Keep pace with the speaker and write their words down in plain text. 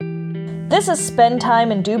This is Spend Time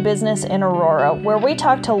and Do Business in Aurora, where we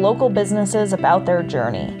talk to local businesses about their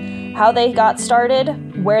journey, how they got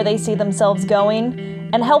started, where they see themselves going,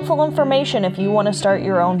 and helpful information if you want to start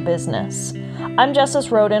your own business. I'm Justice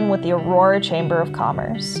Roden with the Aurora Chamber of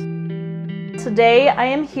Commerce. Today I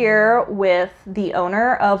am here with the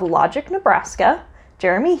owner of Logic Nebraska,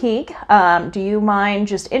 Jeremy Heeg. Do you mind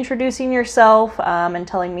just introducing yourself and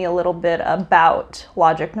telling me a little bit about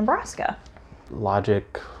Logic Nebraska?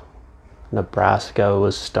 Logic Nebraska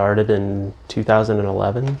was started in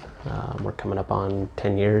 2011. We're coming up on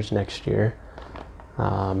 10 years next year.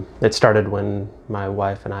 It started when my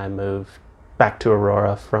wife and I moved back to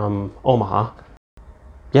Aurora from Omaha.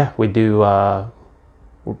 Yeah, we do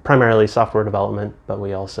primarily software development, but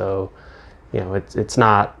we also, it's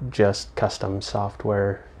not just custom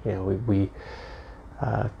software. It's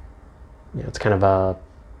kind of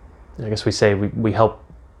I guess we say we help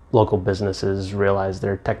local businesses realize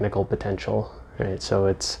their technical potential, right? So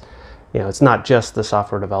it's not just the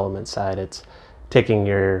software development side. It's taking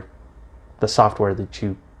the software that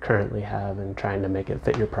you currently have and trying to make it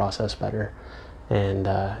fit your process better, and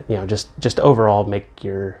just overall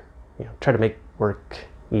try to make work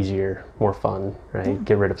easier, more fun, right? Mm.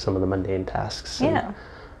 Get rid of some of the mundane tasks. Yeah.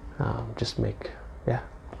 And, just make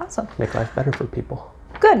Awesome. Make life better for people.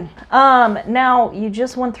 Good. Now, you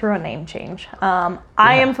just went through a name change. I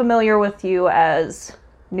am familiar with you as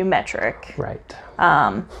Numetric. Right.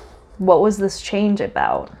 What was this change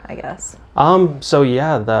about, I guess?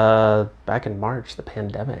 Back in March, the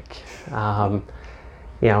pandemic,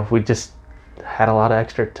 we just had a lot of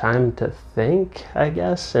extra time to think, I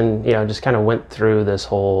guess, and, just kind of went through this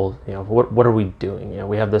whole, what are we doing?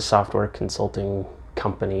 We have this software consulting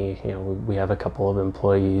company, we have a couple of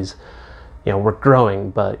employees, we're growing,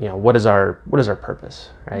 but, what is our purpose,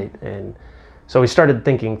 right? And so we started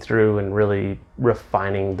thinking through and really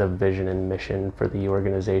refining the vision and mission for the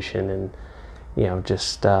organization, and,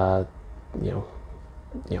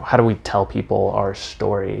 how do we tell people our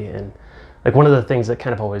story? And like one of the things that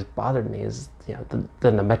kind of always bothered me is,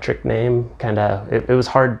 the Numetric name it was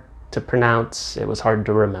hard to pronounce. It was hard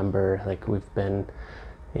to remember. Like we've been,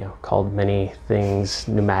 called many things,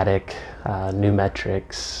 pneumatic,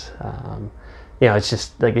 Numetrics. It's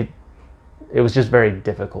just like it was just very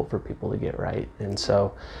difficult for people to get right. And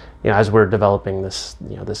so, as we're developing this,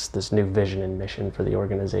 this new vision and mission for the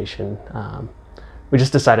organization, we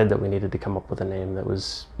just decided that we needed to come up with a name that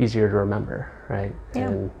was easier to remember, right?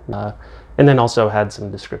 Yeah. And then also had some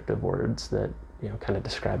descriptive words that, kind of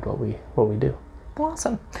described what we do.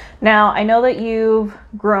 Awesome. Now, I know that you've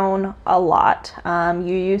grown a lot.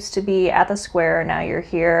 You used to be at the Square, now you're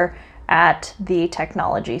here at the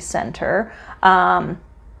Technology Center.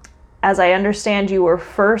 As I understand, you were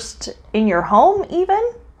first in your home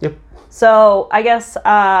even? Yep. So I guess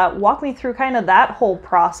walk me through kind of that whole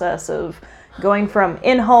process of going from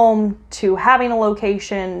in-home to having a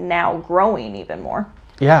location, now growing even more.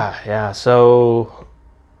 Yeah. So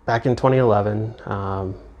back in 2011,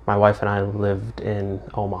 my wife and I lived in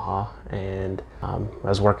Omaha, and I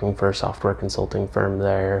was working for a software consulting firm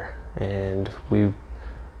there, and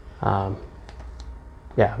my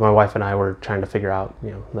wife and I were trying to figure out,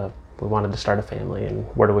 we wanted to start a family and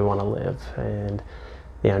where do we want to live, and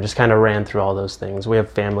just kind of ran through all those things. We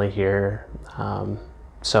have family here,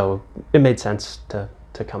 so it made sense to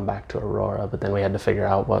come back to Aurora, but then we had to figure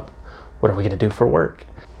out what are we going to do for work.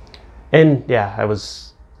 And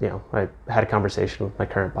I had a conversation with my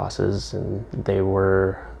current bosses, and they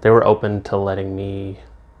were open to letting me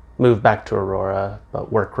move back to Aurora,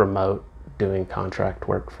 but work remote, doing contract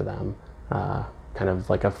work for them, kind of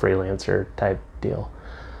like a freelancer type deal.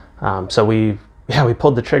 So we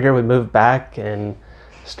pulled the trigger. We moved back and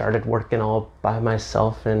started working all by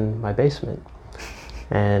myself in my basement,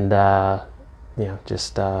 and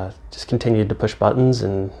just continued to push buttons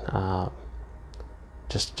and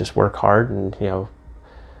just work hard. And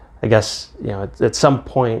I guess at some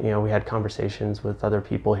point we had conversations with other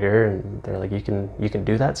people here, and they're like, you can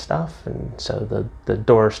do that stuff. And so the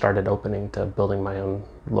door started opening to building my own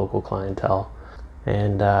local clientele,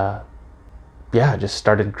 and just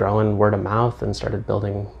started growing word of mouth and started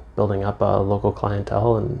building up a local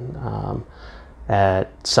clientele. And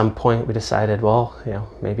at some point we decided,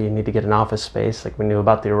 maybe you need to get an office space. Like we knew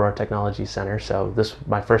about the Aurora Technology Center, so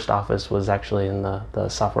my first office was actually in the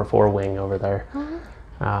Software 4 wing over there. Mm-hmm.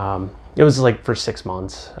 It was like for 6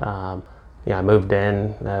 months. I moved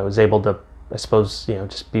in. I was able to, I suppose,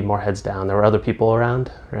 just be more heads down. There were other people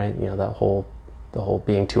around, right? The whole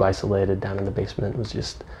being too isolated down in the basement was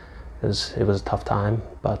just, it was a tough time.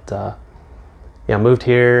 But moved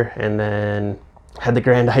here, and then had the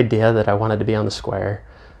grand idea that I wanted to be on the Square.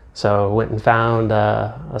 So went and found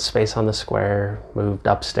a space on the square, moved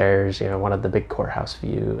upstairs, wanted the big courthouse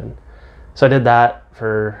view. And so I did that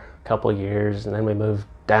for a couple of years, and then we moved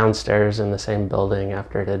downstairs in the same building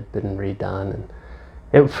after it had been redone. And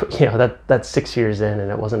that's 6 years in,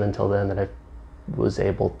 and it wasn't until then that I was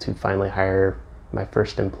able to finally hire my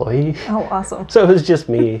first employee. Oh, awesome. So it was just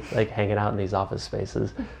me like hanging out in these office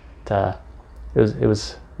spaces. It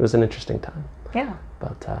was an interesting time. Yeah.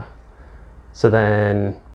 But so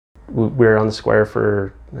then we were on the square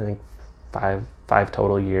for I think five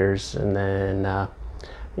total years, and then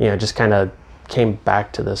just kind of came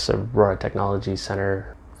back to this Aurora Technology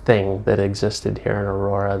Center thing that existed here in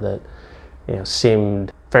Aurora that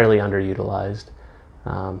seemed fairly underutilized.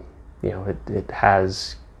 It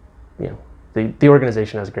has the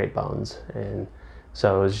organization has great bones, and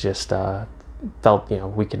so it was just felt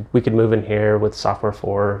we could move in here with Software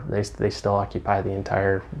 4. They still occupy the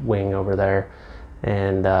entire wing over there,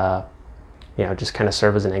 and just kind of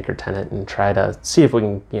serve as an anchor tenant and try to see if we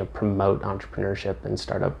can promote entrepreneurship and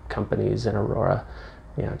startup companies in Aurora.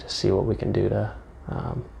 Just see what we can do to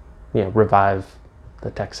revive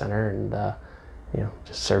the tech center and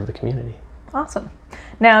just serve the community. Awesome.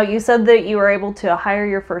 Now, you said that you were able to hire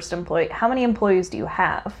your first employee. How many employees do you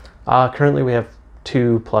have? Currently, we have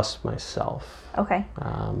 2 plus myself. Okay.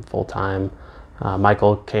 Full time.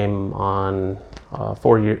 Michael came on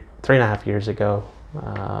 3.5 years ago,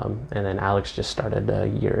 and then Alex just started a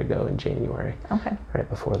year ago in January. Okay. Right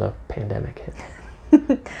before the pandemic hit.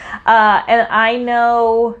 And I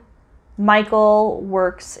know Michael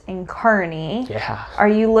works in Kearney. Yeah. Are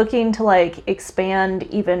you looking to expand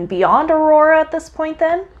even beyond Aurora at this point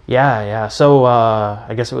then? Yeah. So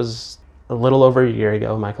I guess it was a little over a year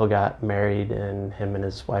ago, Michael got married, and him and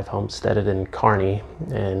his wife homesteaded in Kearney.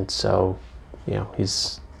 And so,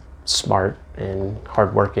 he's smart and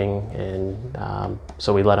hardworking, and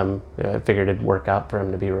so we let him. I figured it'd work out for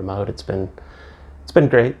him to be remote. It's been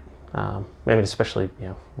great. Especially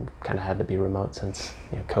kind of had to be remote since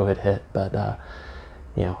COVID hit, but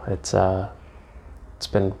it's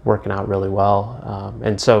been working out really well.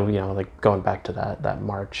 And so going back to that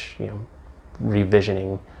March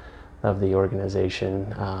revisioning of the organization,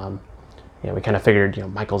 we kind of figured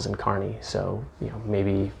Michael's in Kearney, so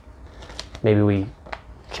maybe we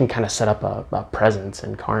can kind of set up a presence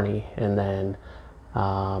in Kearney. And then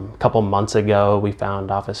a couple months ago we found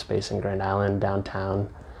office space in Grand Island downtown.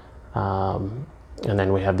 And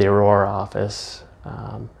then we have the Aurora office,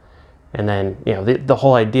 and then the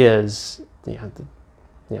whole idea is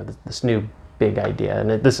this new big idea, and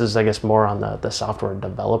this is I guess more on the software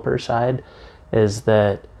developer side, is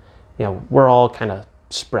that we're all kind of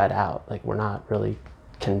spread out, like we're not really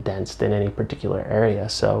condensed in any particular area.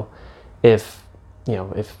 So if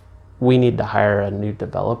we need to hire a new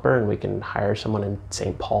developer and we can hire someone in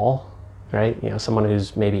St. Paul, right? Someone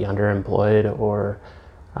who's maybe underemployed or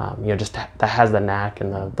just that has the knack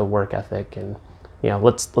and the work ethic, and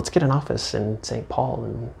let's get an office in St. Paul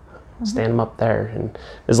and stand them up there. And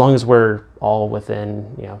as long as we're all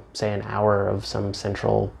within say an hour of some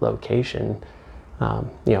central location,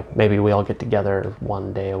 maybe we all get together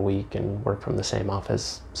one day a week and work from the same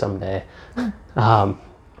office someday.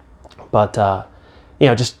 But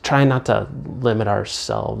just try not to limit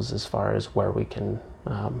ourselves as far as where we can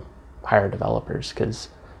hire developers, because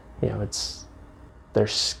they're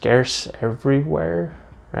scarce everywhere,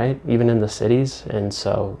 right? Even in the cities. And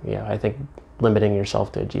so, I think limiting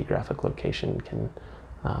yourself to a geographic location can,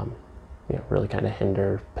 really kind of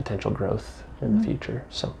hinder potential growth in the future.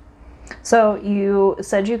 So you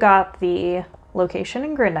said you got the location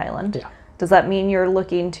in Grand Island. Yeah. Does that mean you're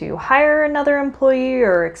looking to hire another employee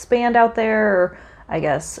or expand out there? Or I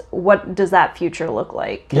guess, what does that future look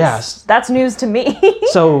like? Yes. That's news to me.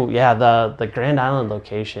 So yeah, the Grand Island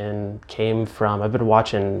location came from, I've been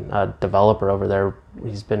watching a developer over there.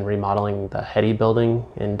 He's been remodeling the Hetty building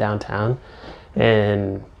in downtown.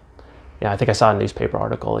 And I think I saw a newspaper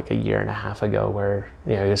article like a year and a half ago where,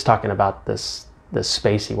 he was talking about this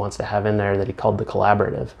space he wants to have in there that he called the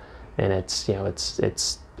Collaborative. And it's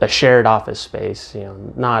a shared office space,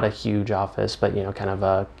 not a huge office, but, kind of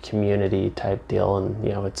a community type deal. And,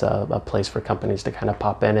 it's a place for companies to kind of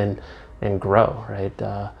pop in and grow, right?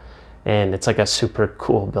 And it's like a super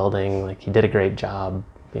cool building. Like, he did a great job,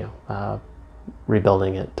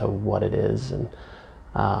 rebuilding it to what it is. And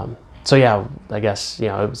so, yeah, I guess, it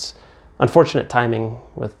was unfortunate timing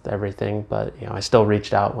with everything, but, I still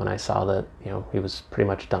reached out when I saw that, he was pretty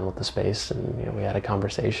much done with the space, and, we had a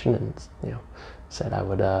conversation and, said I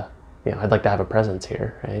would, I'd like to have a presence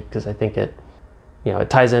here, right? Because I think it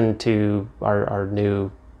ties into our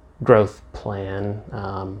new growth plan.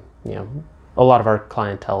 a lot of our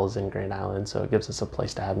clientele is in Grand Island, so it gives us a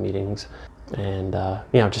place to have meetings, and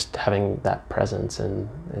just having that presence in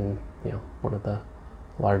one of the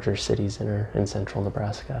larger cities in central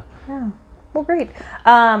Nebraska. Yeah. Well, great.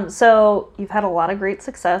 So you've had a lot of great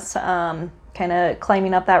success, kind of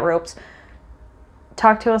climbing up that ropes.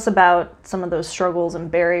 Talk to us about some of those struggles and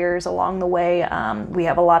barriers along the way. We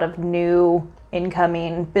have a lot of new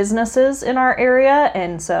incoming businesses in our area,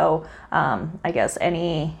 and so I guess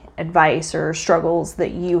any advice or struggles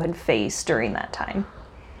that you had faced during that time?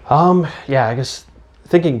 I guess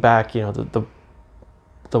thinking back, the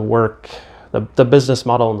work, the business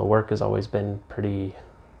model and the work has always been pretty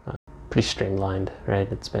streamlined,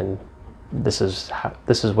 right? It's been, this is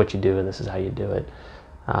what you do and this is how you do it.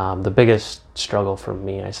 The biggest struggle for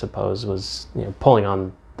me, I suppose, was pulling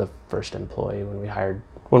on the first employee when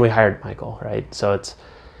we hired Michael, right? So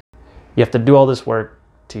you have to do all this work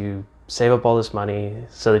to save up all this money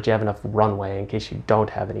so that you have enough runway in case you don't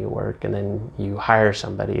have any work, and then you hire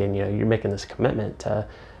somebody and you're making this commitment to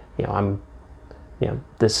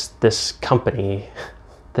this company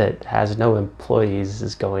that has no employees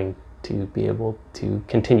is going to be able to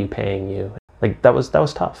continue paying you. Like that was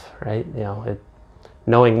tough, right?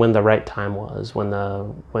 Knowing when the right time was,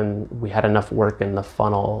 when we had enough work in the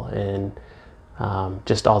funnel, and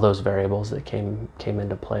just all those variables that came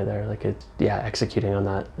into play there. Executing on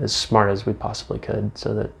that as smart as we possibly could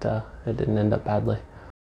so that it didn't end up badly.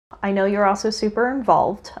 I know you're also super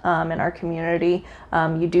involved in our community.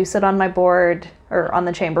 You do sit on my board, or on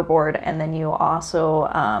the chamber board, and then you also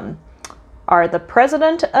are the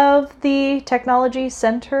president of the Technology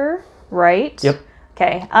Center, right? Yep.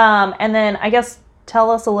 Okay. And then I guess tell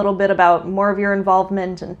us a little bit about more of your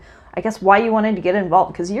involvement and I guess why you wanted to get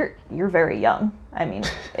involved, because you're very young. I mean,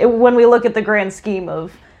 when we look at the grand scheme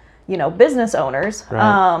of, business owners,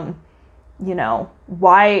 right.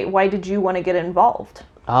 Why did you want to get involved?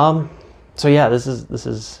 So yeah, this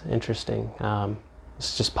is interesting.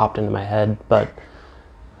 This just popped into my head, but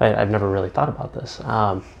I've never really thought about this.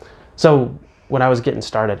 So when I was getting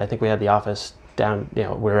started, I think we had the office down, we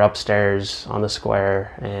were upstairs on the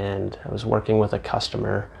square, and I was working with a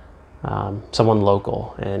customer, someone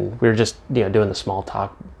local, and we were just doing the small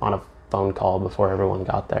talk on a phone call before everyone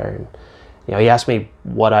got there, and he asked me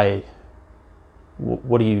what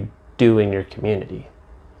do you do in your community,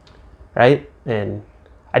 right? And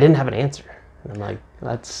I didn't have an answer, and I'm like,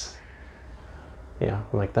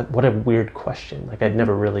 what a weird question. Like I'd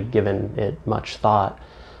never really given it much thought,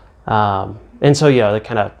 and so that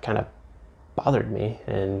kind of bothered me,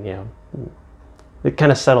 and it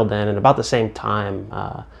kind of settled in. And about the same time,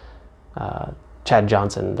 Chad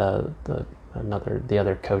Johnson, the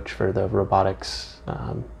other coach for the robotics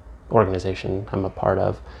organization I'm a part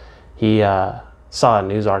of, he saw a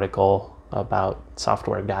news article about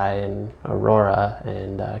Software Guy in Aurora,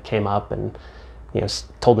 and came up and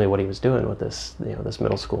told me what he was doing with this this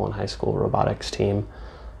middle school and high school robotics team.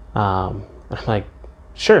 And I'm like,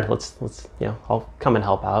 sure, let's I'll come and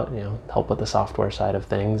help out, help with the software side of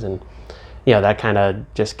things. And that kind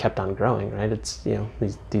of just kept on growing, right? It's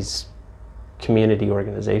these community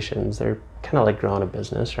organizations, they're kind of like growing a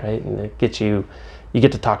business, right? And it gets you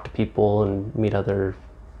get to talk to people and meet other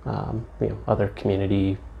other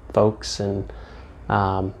community folks. And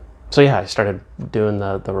I started doing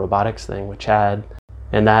the robotics thing with Chad,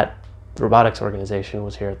 and that robotics organization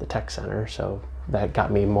was here at the Tech Center, so that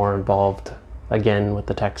got me more involved again with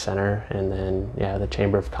the Tech Center. And then the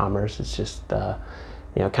Chamber of Commerce is just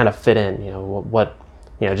kind of fit in, what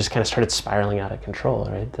just kind of started spiraling out of control,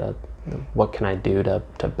 right? What can I do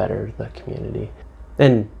to better the community?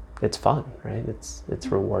 And it's fun, right? It's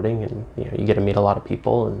rewarding, and you get to meet a lot of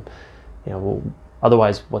people, and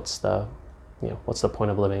otherwise what's the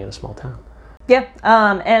point of living in a small town? Yeah.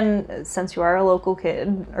 And since you are a local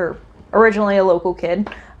kid, or originally a local kid,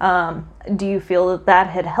 do you feel that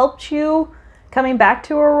had helped you coming back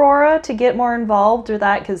to Aurora to get more involved with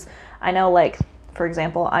that? Because I know, like, for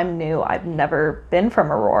example, I'm new. I've never been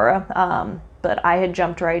from Aurora, but I had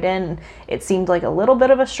jumped right in. It seemed like a little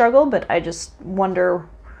bit of a struggle, but I just wonder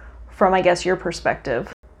from, I guess, your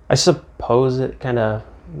perspective. I suppose it kind of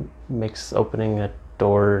makes opening a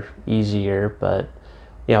door easier, but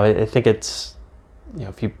I think it's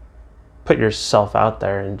if you put yourself out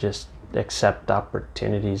there and just accept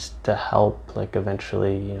opportunities to help, like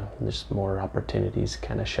eventually there's more opportunities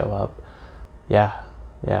kind of show up.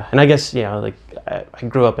 And I guess I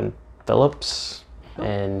grew up in Phillips,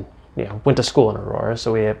 and went to school in Aurora,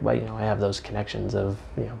 so I have those connections of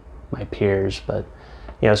my peers. But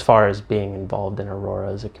as far as being involved in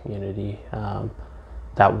Aurora as a community,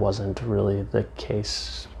 that wasn't really the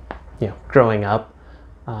case growing up.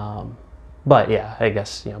 But yeah, I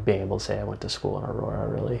guess, being able to say I went to school in Aurora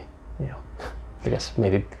really, I guess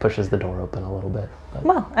maybe pushes the door open a little bit. But.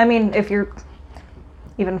 Well, I mean, if you're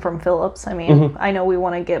even from Phillips, I mean, I know we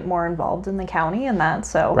want to get more involved in the county and that,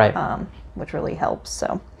 so, right. Which really helps.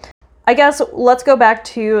 So I guess let's go back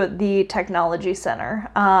to the Technology Center.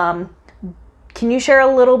 Can you share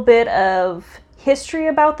a little bit of history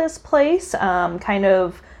about this place? I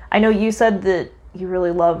know you said that you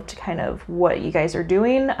really loved kind of what you guys are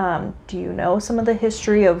doing. Do you know some of the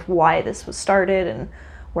history of why this was started and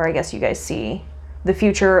where I guess you guys see the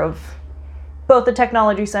future of both the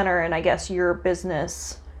Technology Center and I guess your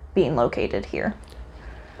business being located here?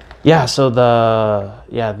 Yeah, so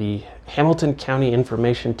the Hamilton County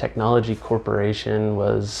Information Technology Corporation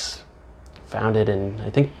was founded in, I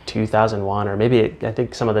think, 2001, or maybe I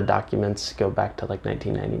think some of the documents go back to like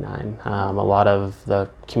 1999. A lot of the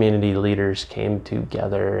community leaders came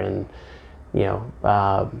together and,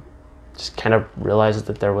 just kind of realized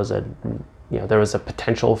that there was a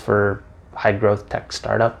potential for high growth tech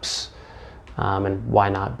startups, and why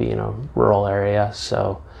not be in a rural area.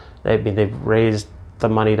 So they've raised the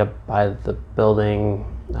money to buy the building.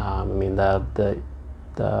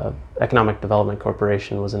 The Economic Development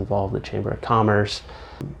Corporation was involved, the Chamber of Commerce,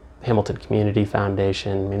 Hamilton Community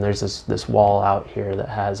Foundation. I mean, there's this wall out here that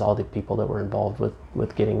has all the people that were involved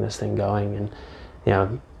with getting this thing going.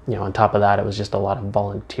 And, on top of that, it was just a lot of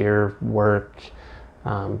volunteer work,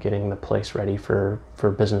 getting the place ready for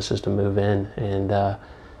businesses to move in. And,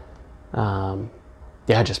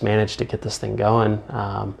 I just managed to get this thing going.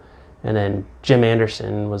 And then Jim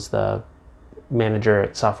Anderson was the manager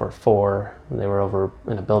at Software 4, and they were over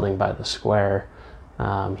in a building by the square.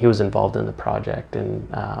 He was involved in the project, and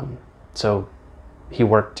so he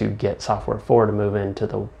worked to get Software 4 to move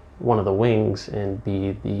into one of the wings and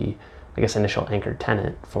be the, I guess, initial anchor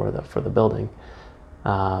tenant for the building.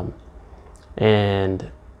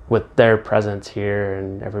 And with their presence here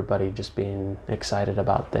and everybody just being excited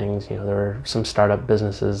about things, there were some startup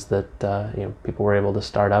businesses that people were able to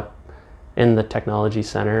start up in the Technology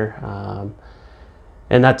Center.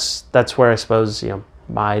 And that's where I suppose,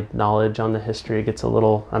 my knowledge on the history gets a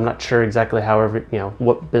little, I'm not sure exactly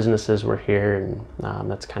what businesses were here.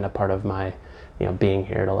 And that's kind of part of my, being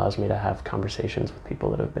here. It allows me to have conversations with people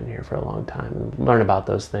that have been here for a long time and learn about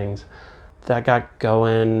those things. That got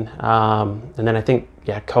going. And then I think,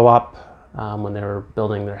 Co-op, when they were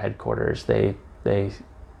building their headquarters, they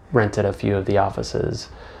rented a few of the offices.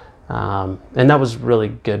 And that was really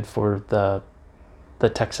good for the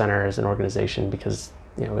Tech Center as an organization because,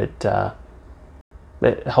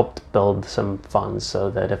 it helped build some funds so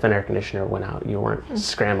that if an air conditioner went out, you weren't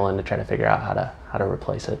scrambling to try to figure out how to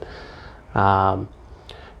replace it. And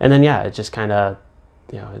then, it just kind of,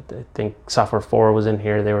 I think Software 4 was in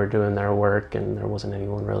here, they were doing their work, and there wasn't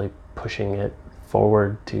anyone really pushing it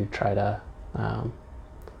forward to try to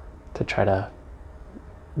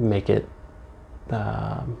make it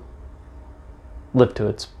live to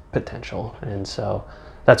its potential. And so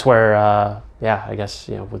that's where, I guess,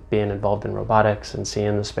 with being involved in robotics and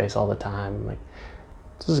seeing the space all the time, like,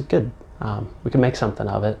 this is good. We can make something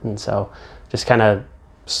of it. And so just kind of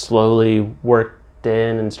slowly worked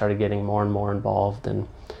in and started getting more and more involved. And,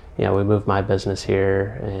 we moved my business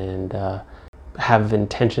here and have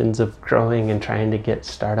intentions of growing and trying to get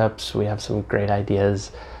startups. We have some great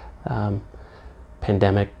ideas.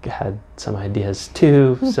 Pandemic had some ideas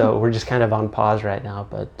too, so we're just kind of on pause right now.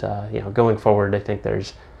 But going forward, I think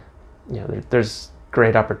there's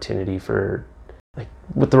great opportunity for, like,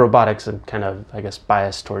 with the robotics. I'm kind of, I guess,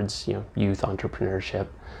 biased towards youth entrepreneurship,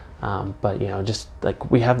 but just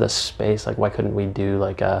like we have this space. Like, why couldn't we do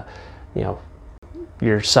like a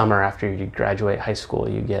your summer after you graduate high school,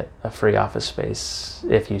 you get a free office space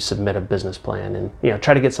if you submit a business plan and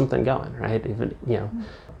try to get something going, right? Even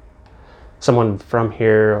someone from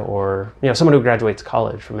here or someone who graduates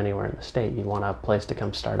college from anywhere in the state, you want a place to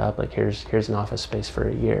come start up. Like, here's an office space for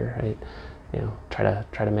a year, right?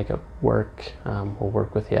 Try to make it work. We'll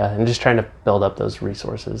work with you, and just trying to build up those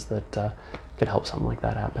resources that could help something like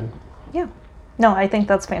that happen. Yeah. No, I think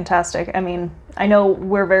that's fantastic. I mean, I know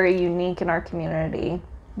we're very unique in our community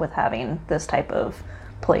with having this type of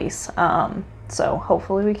place. So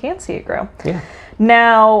hopefully we can see it grow. Yeah.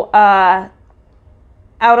 Now,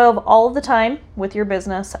 out of all of the time with your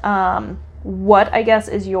business, what, I guess,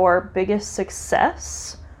 is your biggest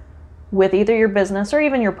success with either your business or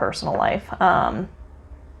even your personal life? I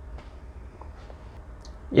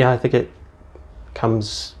think it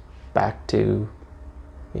comes back to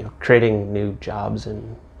creating new jobs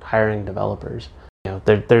and hiring developers.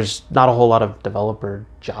 There's not a whole lot of developer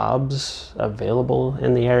jobs available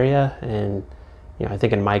in the area, and I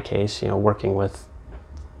think in my case, working with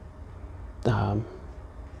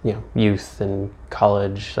youth in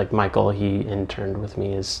college, like Michael, he interned with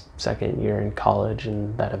me his second year in college,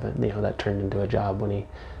 and that event, that turned into a job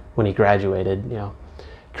when he graduated.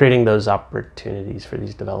 Creating those opportunities for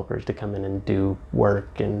these developers to come in and do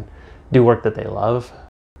work that they love.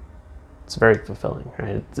 It's very fulfilling,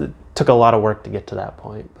 right? It took a lot of work to get to that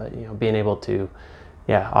point, but being able to,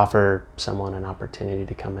 offer someone an opportunity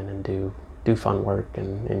to come in and do fun work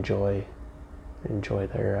and enjoy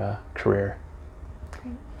their career.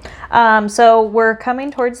 So we're coming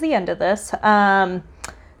towards the end of this. Now,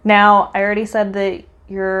 I already said that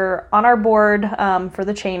you're on our board for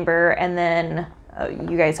the chamber, and then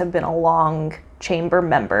you guys have been a long chamber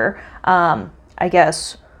member. I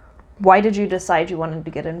guess, why did you decide you wanted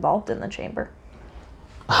to get involved in the chamber?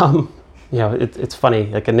 It's funny.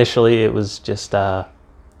 Like initially, it was just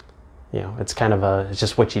it's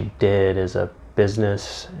just what you did as a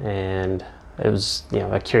business, and it was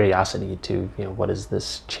a curiosity to what is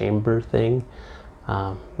this chamber thing.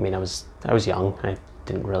 I was young. I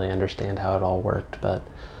didn't really understand how it all worked, but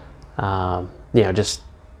from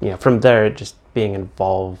there, just being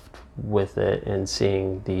involved with it and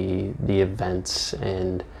seeing the events,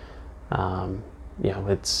 and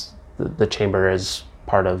it's the chamber is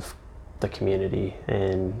part of the community,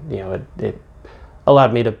 and it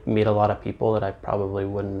allowed me to meet a lot of people that I probably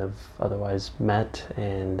wouldn't have otherwise met,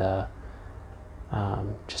 and the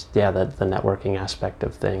networking aspect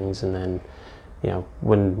of things. And then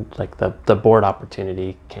when like the board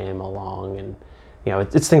opportunity came along, and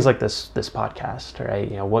it's things like this podcast, right?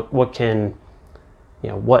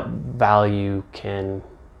 What value can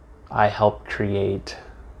I help create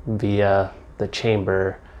via the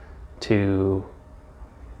chamber to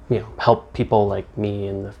help people like me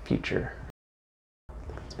in the future?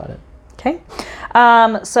 That's about it. Okay.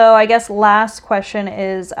 So I guess last question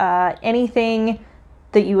is anything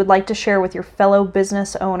that you would like to share with your fellow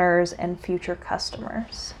business owners and future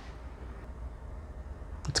customers?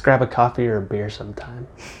 Let's grab a coffee or a beer sometime.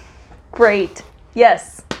 Great.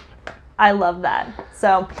 Yes. I love that.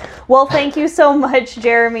 So, well, thank you so much,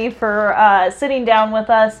 Jeremy, for sitting down with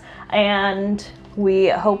us, and we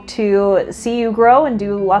hope to see you grow and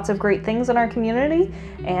do lots of great things in our community,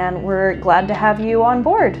 and we're glad to have you on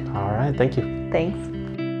board. All right. Thank you. Thanks.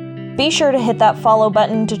 Be sure to hit that follow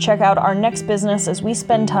button to check out our next business as we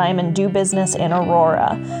spend time and do business in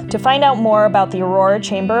Aurora. To find out more about the Aurora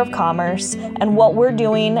Chamber of Commerce and what we're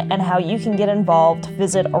doing and how you can get involved,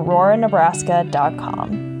 visit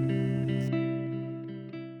auroranebraska.com.